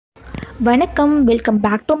வணக்கம், welcome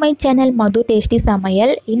back to my channel Madhu tasty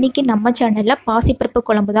சமையல். இன்றைக்கி நம்ம சேனலில் பாசிப்பருப்பு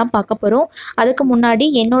குழம்பு தான் பார்க்க போகிறோம். அதுக்கு முன்னாடி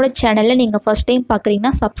என்னோடய சேனலில் நீங்கள் ஃபஸ்ட் டைம்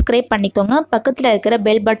பார்க்குறீங்கன்னா சப்ஸ்கிரைப் பண்ணிக்கோங்க. பக்கத்தில் இருக்கிற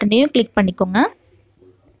பெல் பட்டனையும் கிளிக் பண்ணிக்கோங்க.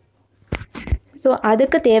 ஸோ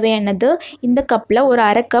அதுக்கு தேவையானது இந்த கப்பில் ஒரு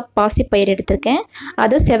அரை கப் பாசிப்பயிறு எடுத்திருக்கேன்.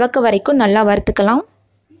 அது செவக்க வரைக்கும் நல்லா வறுத்துக்கலாம்.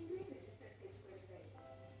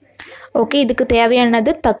 ஓகே, இதுக்கு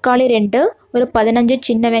தேவையானது தக்காளி 2, ஒரு 15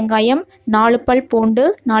 சின்ன வெங்காயம், 4 பல் பூண்டு,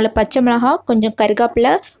 4 பச்சை மிளகாய், கொஞ்சம்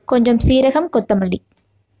கருவேப்பிலை, கொஞ்சம் சீரகம், கொத்தமல்லி.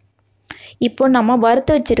 இப்போ நம்ம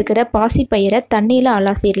வறுத்து வச்சிருக்கிற பாசிப்பயிரை தண்ணியில்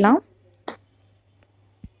அலசிடலாம்.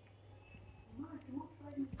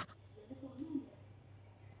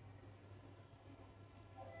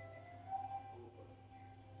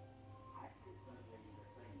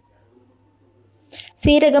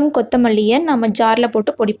 சீரகம், கொத்தமல்லியை நம்ம ஜாரில்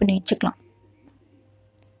போட்டு பொடி பண்ணி வச்சுக்கலாம்.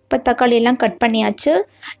 இப்போ தக்காளி எல்லாம் கட் பண்ணியாச்சு.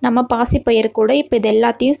 நம்ம பாசிப்பயிறு கூட இப்போ இது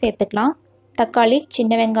எல்லாத்தையும் சேர்த்துக்கலாம். தக்காளி,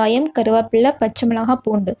 சின்ன வெங்காயம், கருவேப்பிலை, பச்சை மிளகாய்,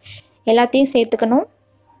 பூண்டு எல்லாத்தையும் சேர்த்துக்கணும்.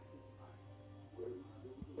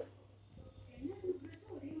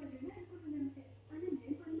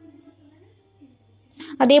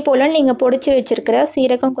 அதே போல் நீங்கள் பொடிச்சு வச்சுருக்கிற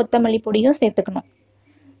சீரகம், கொத்தமல்லி பொடியும் சேர்த்துக்கணும்.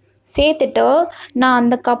 சேர்த்துட்டு நான்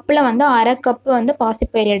அந்த கப்பில் அரை கப்பு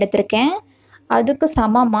பாசிப்பயிறு எடுத்திருக்கேன். அதுக்கு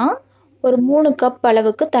சமமாக ஒரு 3 கப்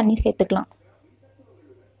அளவுக்கு தண்ணி சேர்த்துக்கலாம்.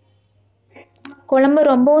 குழம்பு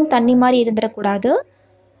ரொம்பவும் தண்ணி மாதிரி இருந்துடக்கூடாது,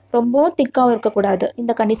 ரொம்பவும் திக்காகவும் இருக்கக்கூடாது.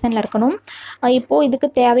 இந்த கண்டிஷனில் இருக்கணும். இப்போது இதுக்கு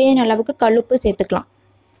தேவையான அளவுக்கு கல்லுப்பு சேர்த்துக்கலாம்.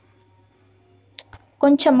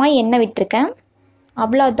 கொஞ்சமாக எண்ணெய் விட்டுருக்கேன்.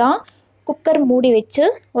 அவ்வளோதான். குக்கர் மூடி வச்சு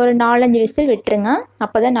ஒரு 4-5 விசில் விட்டுருங்க.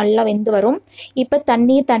 அப்போ தான் நல்லா வெந்து வரும். இப்போ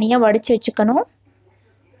தண்ணியை தனியாக வடித்து வச்சுக்கணும்.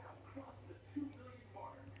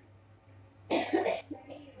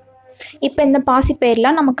 இப்போ இந்த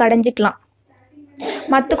பாசிப்பயிரெலாம் நம்ம கடைஞ்சிக்கலாம்.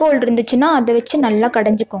 மத்துக்கோல் இருந்துச்சுன்னா அதை வச்சு நல்லா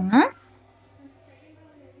கடைஞ்சிக்கோங்க.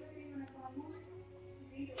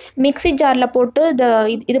 மிக்சி ஜாரில் போட்டு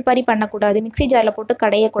இது பறி பண்ணக்கூடாது. மிக்சி ஜாரில் போட்டு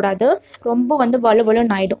கடையக்கூடாது. ரொம்ப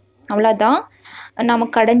வலுவலுன்னு ஆகிடும். அவ்வளோதான், நம்ம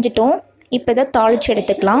கடைஞ்சிட்டோம். இப்போ இதை தாளித்து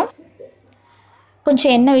எடுத்துக்கலாம்.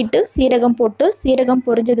 கொஞ்சம் எண்ணெய் விட்டு சீரகம் போட்டு, சீரகம்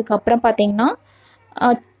பொரிஞ்சதுக்கப்புறம் பார்த்திங்கன்னா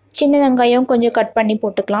சின்ன வெங்காயம் கொஞ்சம் கட் பண்ணி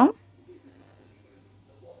போட்டுக்கலாம்.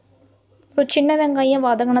 ஸோ சின்ன வெங்காயம்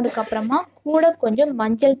வதங்கினதுக்கப்புறமா கூட கொஞ்சம்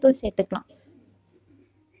மஞ்சள் தூள் சேர்த்துக்கலாம்.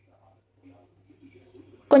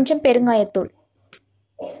 கொஞ்சம் பெருங்காயத்தூள்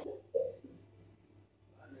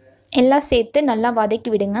எல்லாம் சேர்த்து நல்லா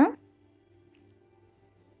வதக்கி விடுங்க.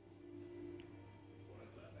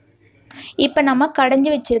 இப்போ நம்ம கடைஞ்சி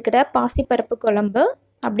வச்சிருக்கிற பாசிப்பருப்பு குழம்பு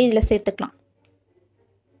அப்படி இதில் சேர்த்துக்கலாம்.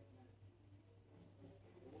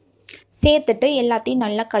 சேர்த்துட்டு எல்லாத்தையும்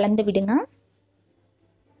நல்லா கலந்து விடுங்க.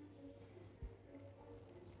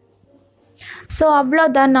 ஸோ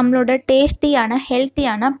அவ்வளோதான், நம்மளோட டேஸ்டியான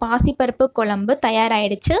ஹெல்த்தியான பாசிப்பருப்பு குழம்பு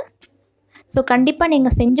தயாராகிடுச்சு. ஸோ கண்டிப்பாக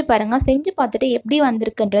நீங்கள் செஞ்சு பாருங்கள். செஞ்சு பார்த்துட்டு எப்படி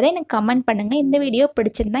வந்திருக்குன்றதை எனக்கு கமெண்ட் பண்ணுங்கள். இந்த வீடியோ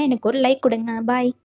பிடிச்சிருந்தா எனக்கு ஒரு லைக் கொடுங்க. பாய்.